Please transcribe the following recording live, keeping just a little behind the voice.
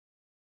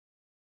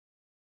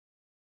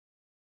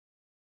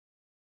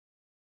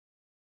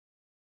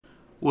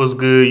What's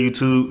good,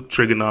 YouTube?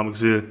 Trigonomics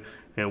here,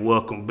 and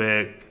welcome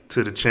back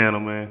to the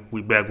channel, man.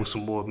 We back with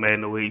some more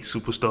Madden 08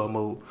 Superstar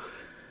Mode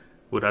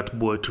without the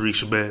boy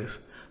Tariq Shabazz.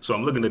 So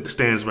I'm looking at the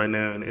stands right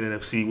now in the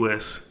NFC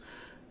West.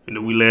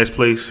 We last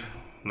place,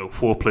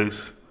 fourth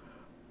place.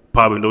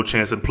 Probably no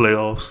chance of the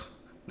playoffs.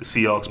 The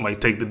Seahawks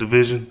might take the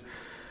division.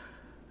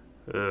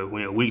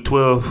 We in week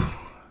 12.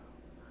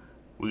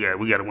 We got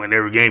to win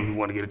every game if we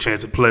want to get a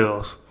chance at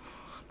playoffs.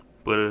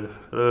 But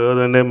other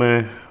than that,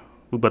 man,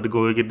 we about to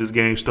go and get this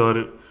game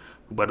started.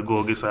 We about to go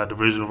against our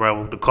divisional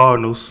rival, the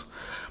Cardinals.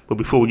 But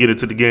before we get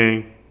into the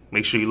game,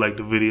 make sure you like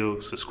the video,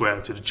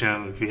 subscribe to the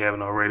channel if you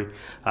haven't already.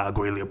 I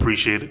greatly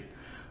appreciate it.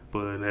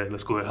 But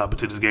let's go ahead and hop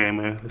into this game,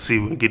 man. Let's see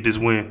if we can get this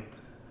win.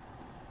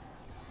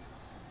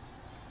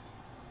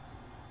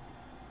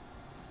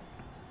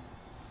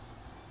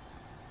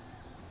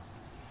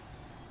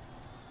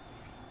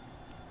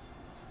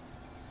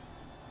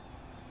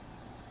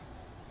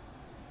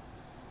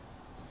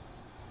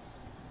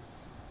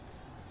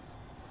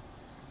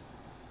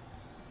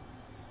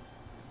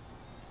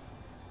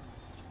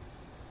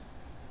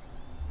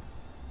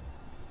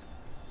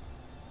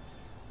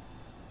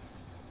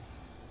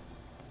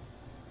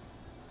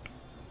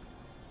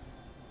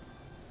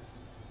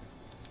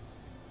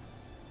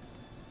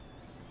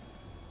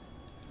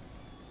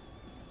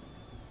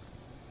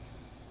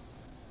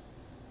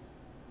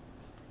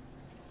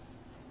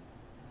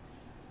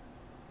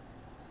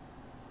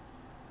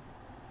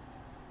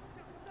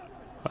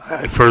 All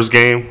right, first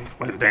game.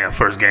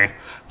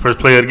 First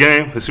play of the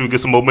game. Let's see if we get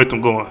some momentum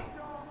going.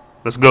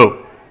 Let's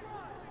go.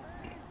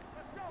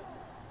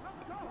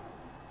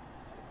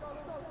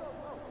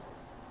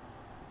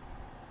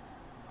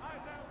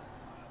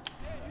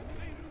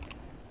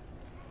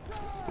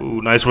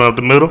 Ooh, nice run up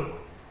the middle.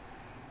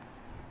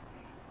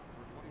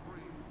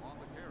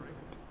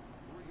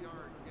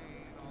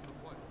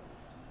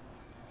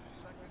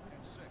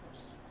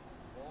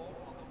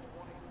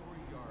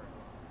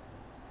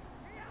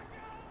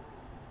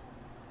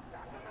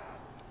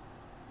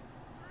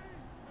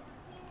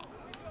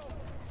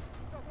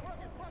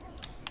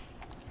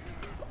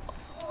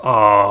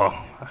 Oh,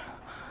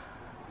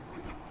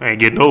 I ain't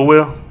getting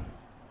nowhere.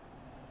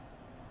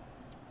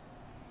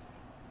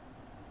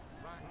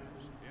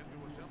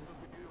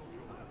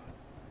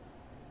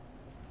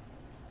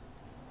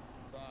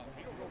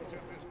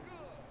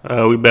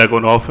 We back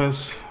on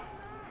offense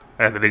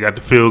after they got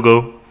the field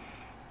goal.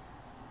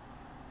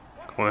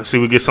 Come on, let's see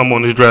if we get some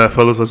on this drive,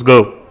 fellas. Let's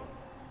go.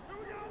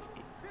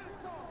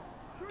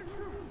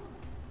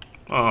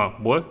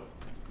 Boy.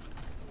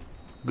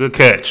 Good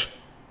catch.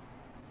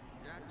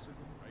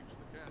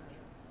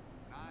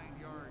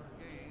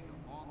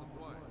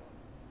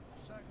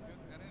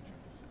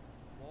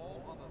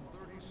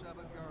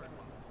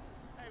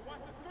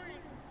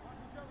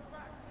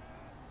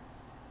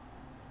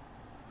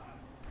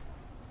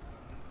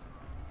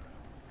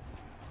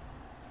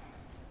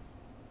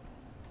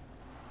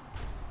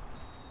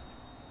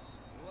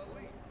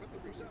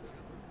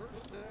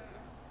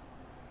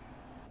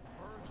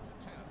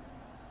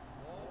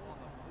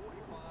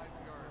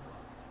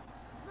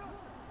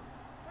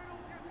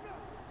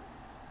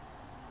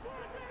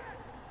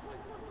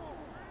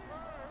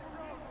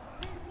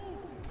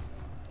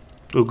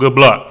 Ooh, good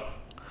block.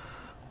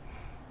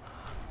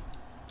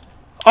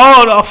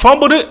 Oh, I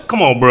fumbled it.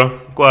 Come on, bro.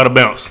 Go out of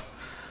bounds.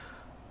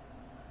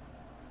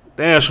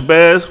 Damn,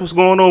 Shabazz, what's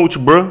going on with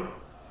you, bro?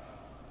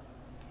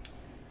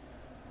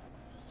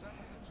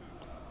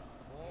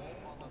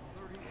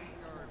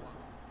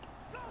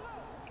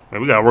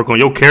 Man, we gotta work on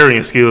your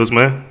carrying skills,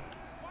 man.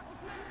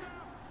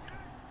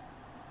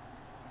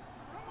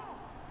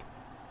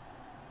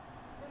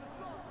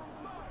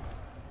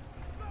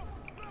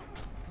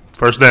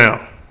 First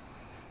down.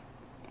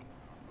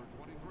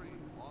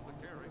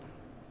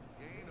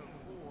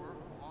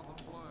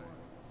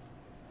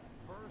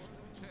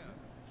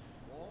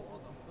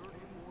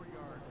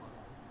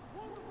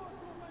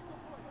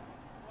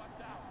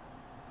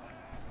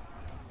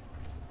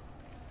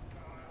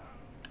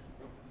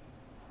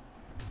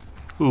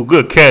 Ooh,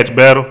 good catch,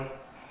 Battle.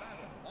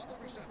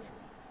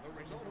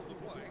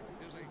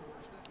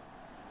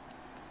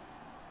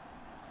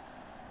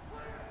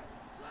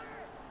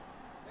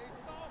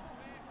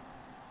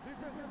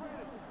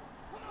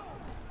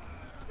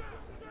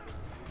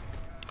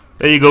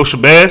 There you go,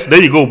 Shabazz.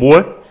 There you go,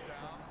 boy.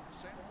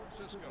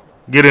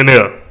 Get in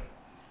there.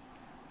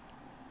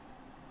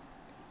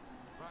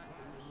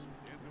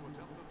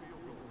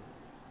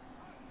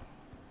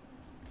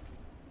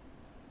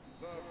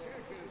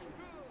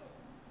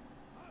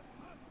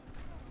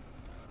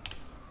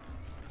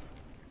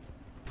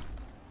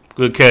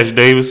 Good catch,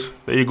 Davis.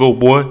 There you go,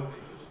 boy.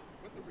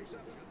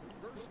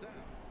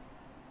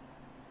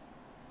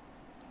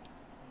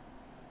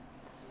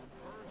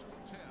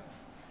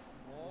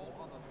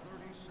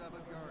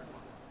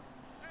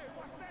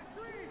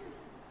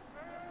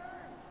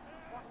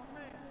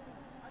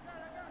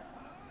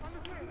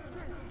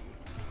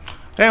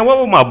 Damn, what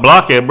was my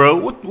block at, bro?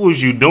 What was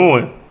you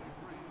doing?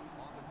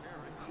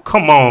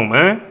 Come on,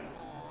 man.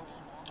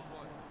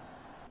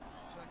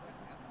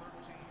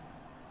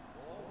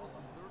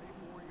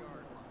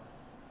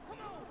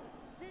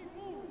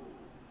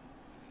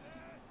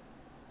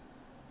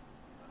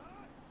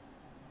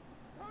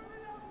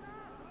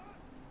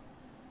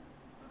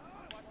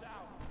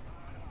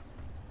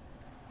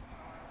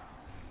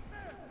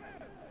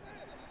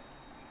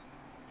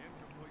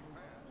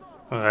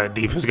 All right,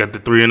 defense got the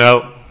 3 and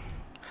out. All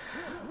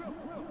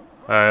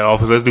right,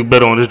 offense, let's do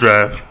better on this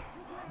drive.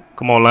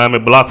 Come on,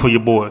 lineman, block for your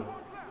boy.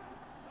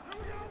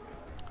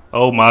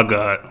 Oh my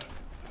God,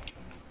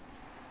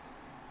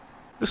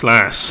 this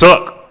line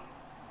suck.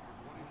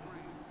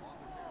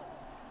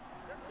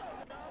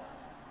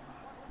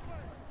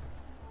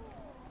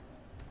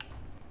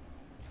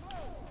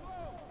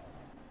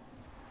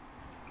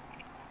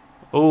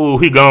 Oh,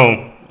 he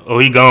gone. Oh,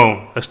 he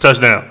gone. That's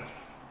touchdown.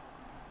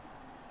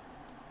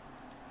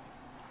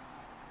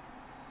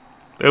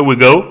 There we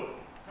go.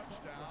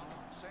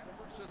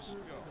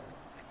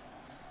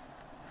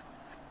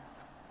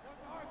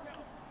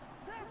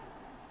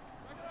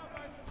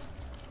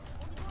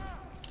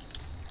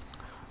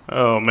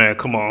 Oh man,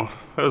 come on.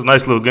 That was a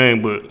nice little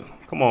game, but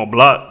come on,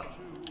 block.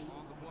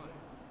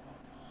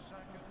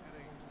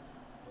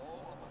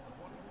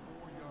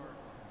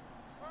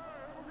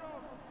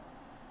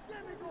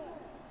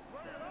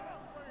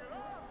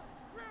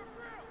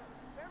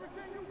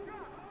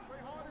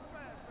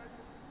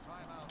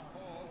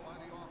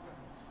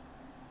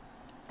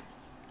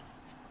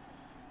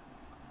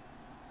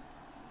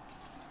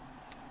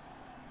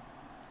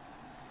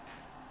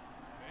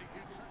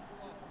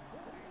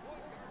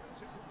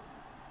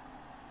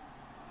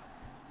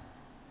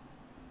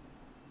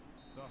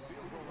 The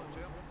field goal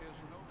attempt is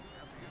noted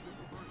at the end of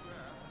the first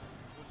half.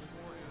 The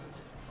score is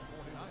the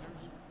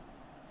 49ers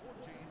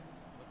 14,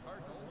 the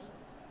Cardinals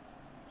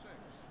 6.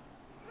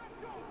 Let's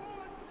go,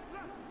 boys!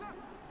 Look!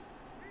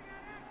 We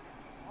got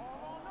action! All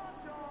on us,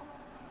 y'all!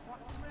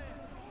 Watch your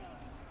man!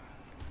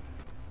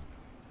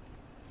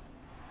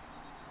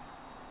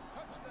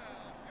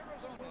 Touchdown,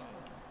 Arizona!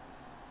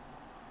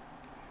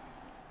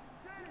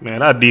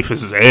 Man, our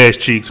defense is ass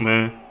cheeks,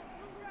 man.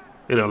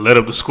 They done let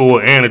up the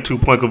score and a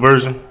 2-point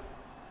conversion.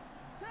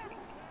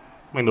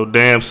 Make no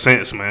damn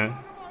sense, man.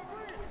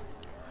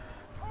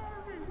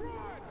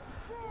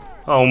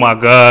 Oh my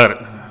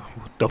God.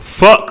 What the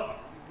fuck?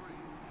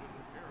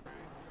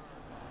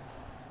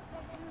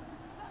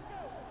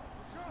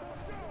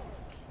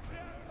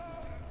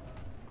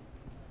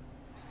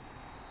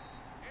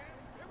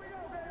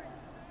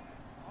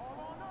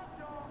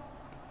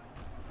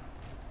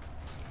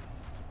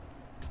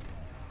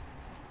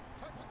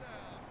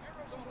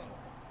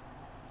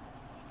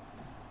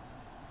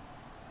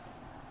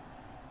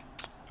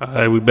 All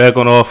right, we back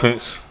on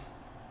offense.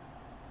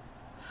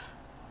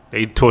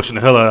 They torching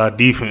the hell out of our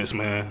defense,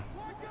 man.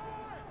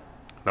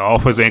 The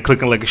offense ain't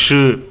clicking like it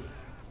should.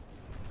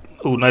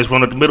 Ooh, nice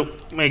run up the middle.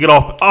 Man, get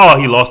off. Oh,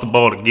 he lost the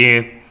ball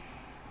again.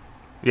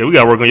 Yeah, we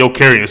got to work on your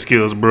carrying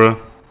skills,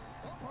 bro.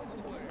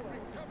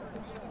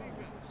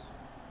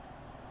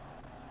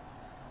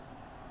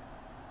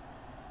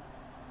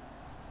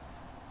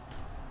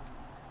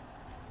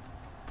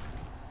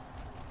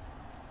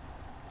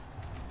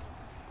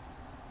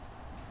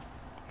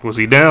 Was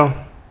he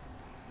down?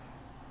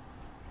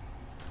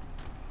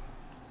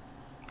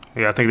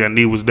 Yeah, I think that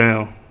knee was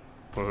down.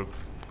 But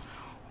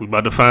we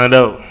about to find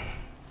out.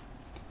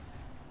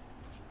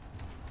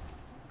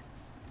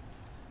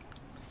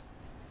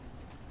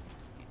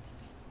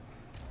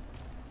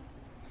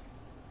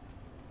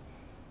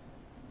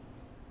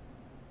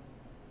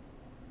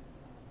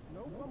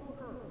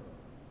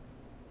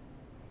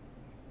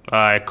 All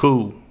right,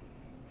 cool.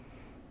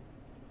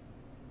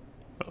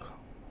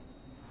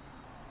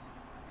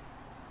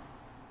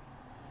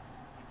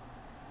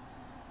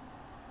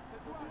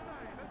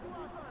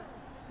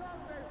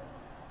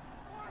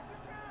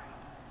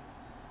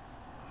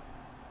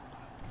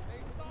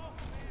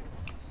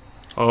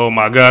 Oh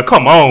my God,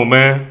 come on,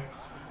 man.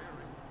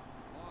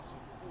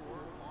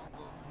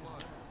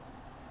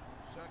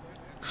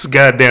 This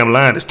goddamn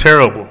line is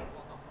terrible.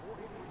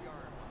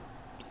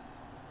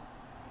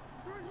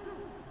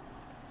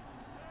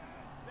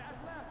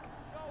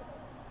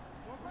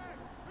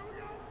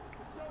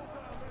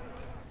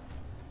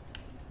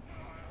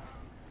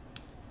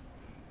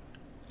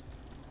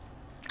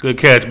 Good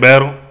catch,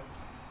 Battle.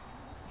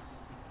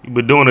 You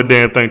been doing a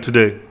damn thing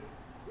today.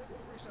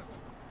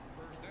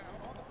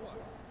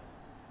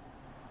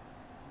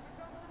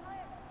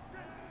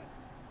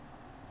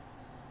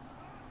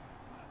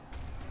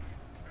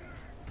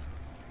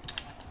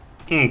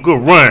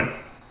 Good run.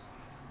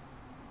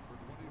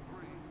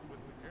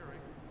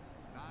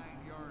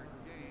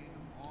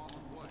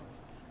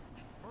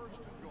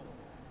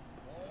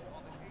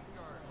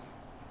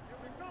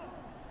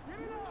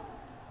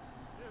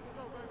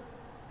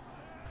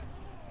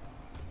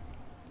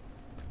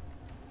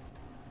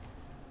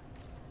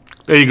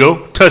 There you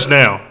go.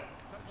 Touchdown.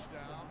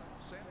 Touchdown,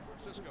 San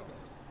Francisco.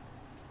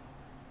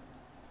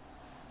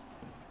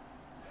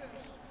 This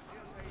is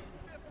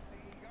a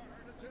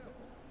 50-yard attempt.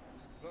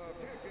 The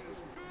kick is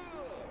good.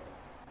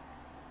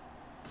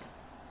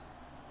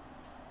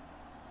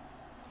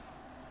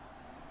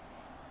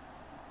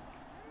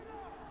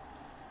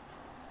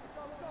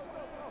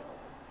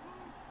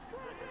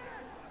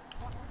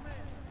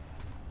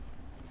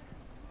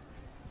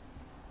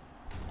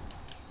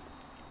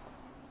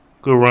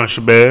 Good run,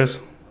 Shabazz.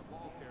 The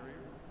ball carrier,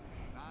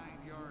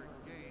 9-yard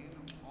gain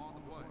on the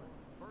play.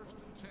 First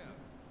and 10.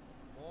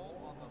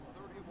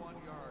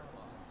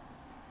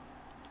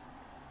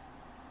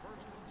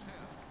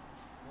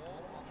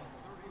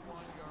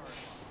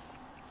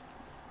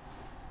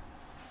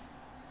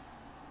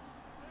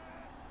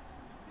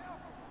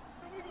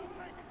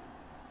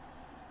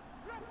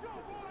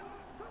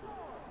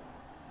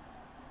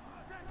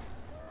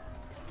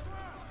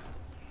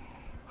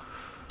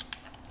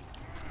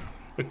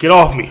 Get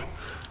off me. 23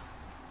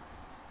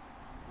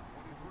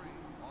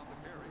 on the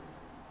carry.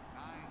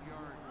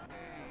 9-yard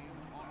gain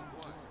on the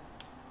play.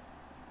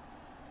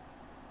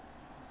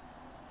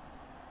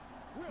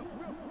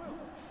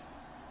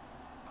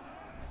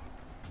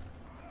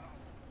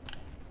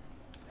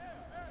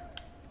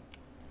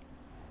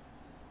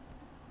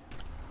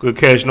 Good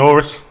catch,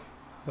 Norris.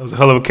 That was a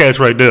hell of a catch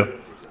right there.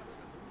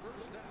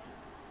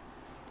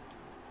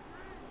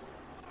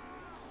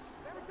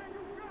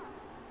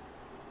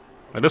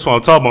 And that's what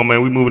I'm talking about,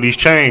 man. We moving these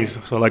chains,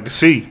 so I like to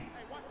see.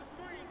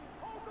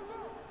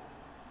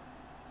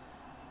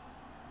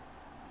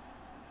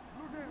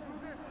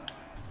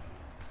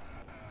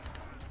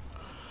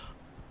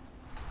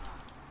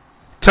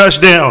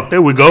 Touchdown.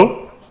 There we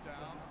go.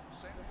 Touchdown,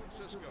 San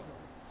Francisco.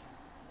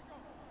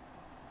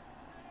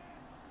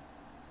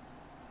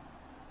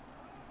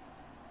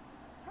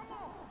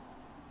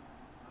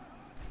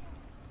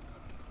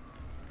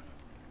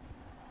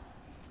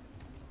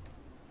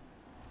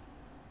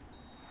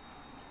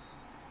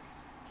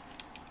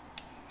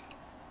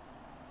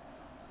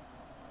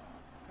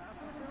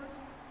 Pass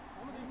interference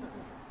on the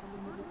defense.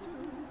 Number 32.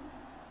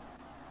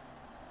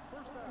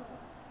 First down.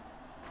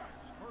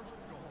 First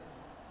and goal.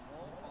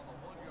 Ball on the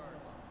 1-yard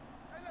line.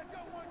 Hey, let's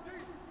go, 1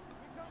 deep.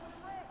 We coming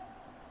around.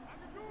 I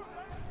can do it,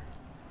 man.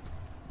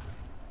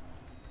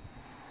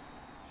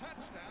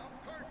 Touchdown,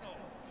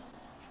 Cardinals.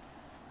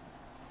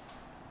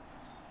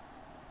 It's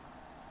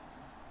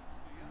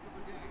the end of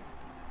the game.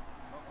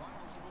 The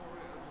final score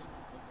is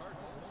the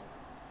Cardinals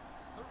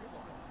 31,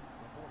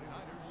 the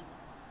 49ers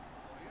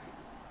 28.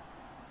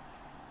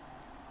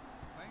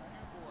 Thank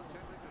you for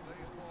attending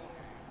today's ball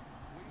game.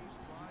 Please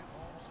drive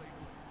home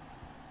safely.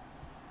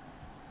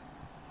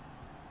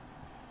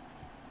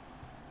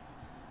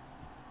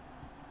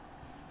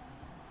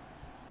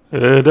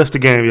 That's the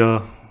game,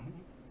 y'all.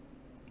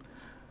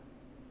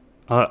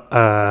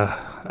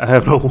 I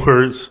have no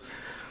words.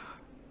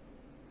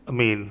 I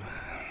mean,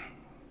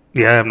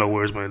 yeah, I have no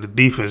words, man. The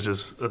defense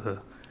just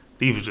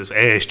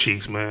ass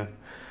cheeks, man.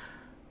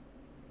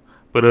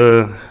 But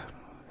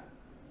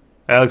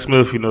Alex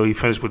Smith, he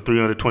finished with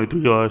 323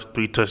 yards,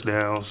 3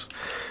 touchdowns,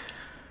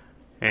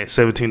 and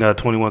 17 out of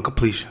 21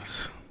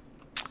 completions.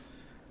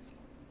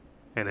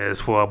 And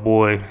as for our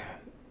boy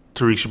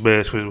Tariq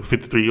Shabazz, finished with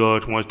 53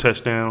 yards, 1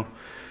 touchdown,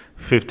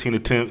 15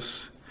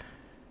 attempts,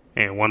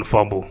 and 1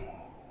 fumble.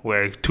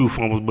 Well, 2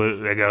 fumbles, but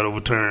that got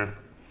overturned.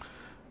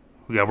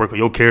 We got to work on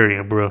your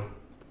carrying, bro.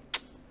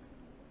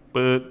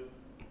 But,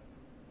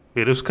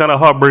 yeah, this was kind of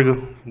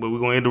heartbreaker, but we're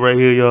going to end it right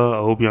here, y'all. I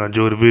hope y'all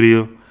enjoyed the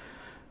video.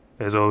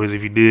 As always,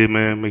 if you did,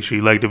 man, make sure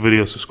you like the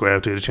video,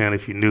 subscribe to the channel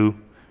if you're new.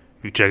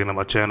 If you're checking out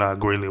my channel, I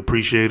greatly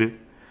appreciate it.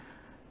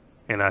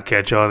 And I'll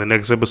catch y'all in the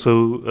next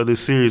episode of this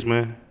series,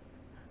 man.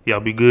 Y'all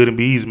be good and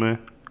be easy, man.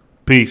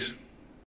 Peace.